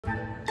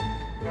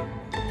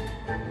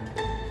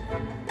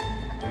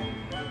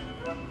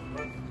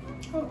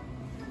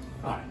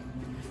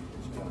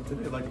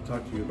Today I'd like to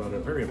talk to you about a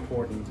very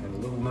important and a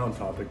little known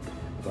topic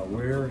about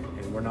where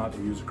and where not to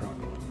use a crock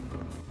pot.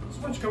 So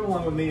why don't you come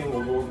along with me and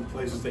we'll go over the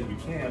places that you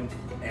can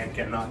and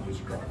cannot use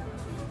a crock pot.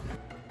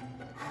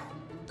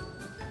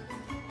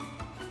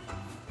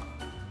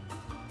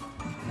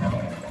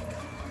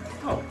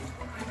 Oh,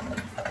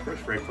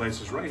 first great place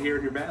is right here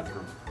in your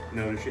bathroom.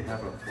 Notice you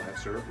have a flat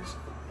surface,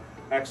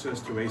 access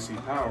to AC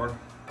power,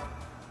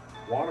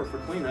 water for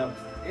cleanup,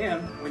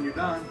 and when you're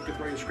done, you can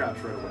throw your scraps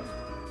right away.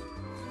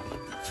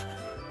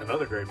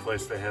 Another great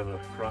place to have a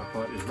crock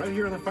pot is right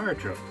here in the fire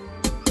truck.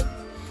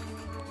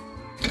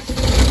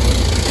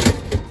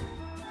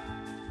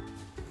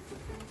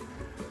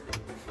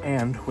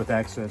 And with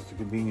access to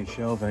convenient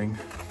shelving,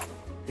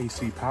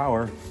 AC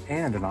power,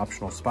 and an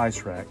optional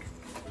spice rack,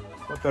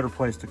 what better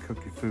place to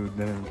cook your food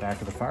than in the back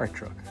of the fire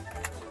truck?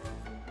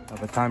 By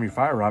the time your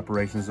fire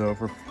operation is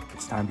over,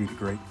 it's time to eat a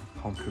great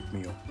home-cooked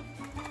meal.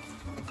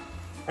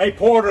 Hey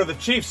Porter, the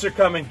Chiefs are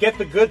coming. Get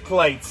the good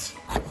plates.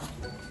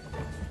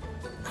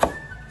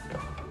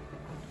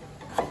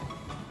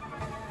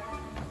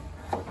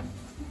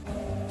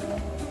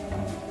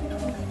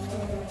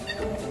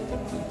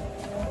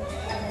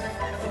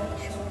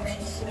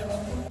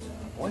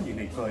 One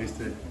unique place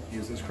to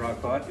use this crock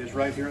pot is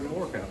right here in the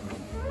workout room.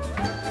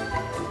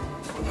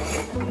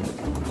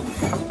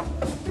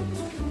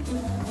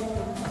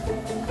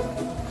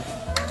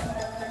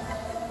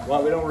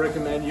 While we don't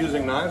recommend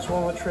using knives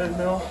while on the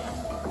treadmill,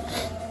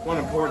 one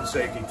important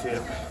safety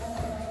tip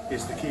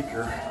is to keep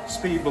your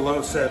speed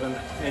below 7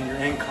 and your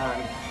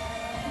incline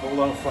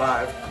below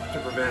 5 to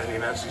prevent any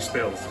messy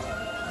spills.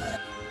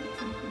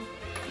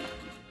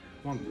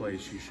 One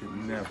place you should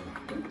never,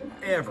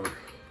 ever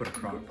put a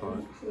crock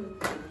pot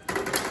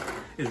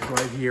is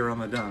right here on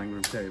the dining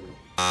room table.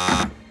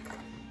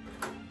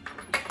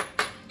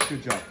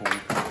 Good job, Paul.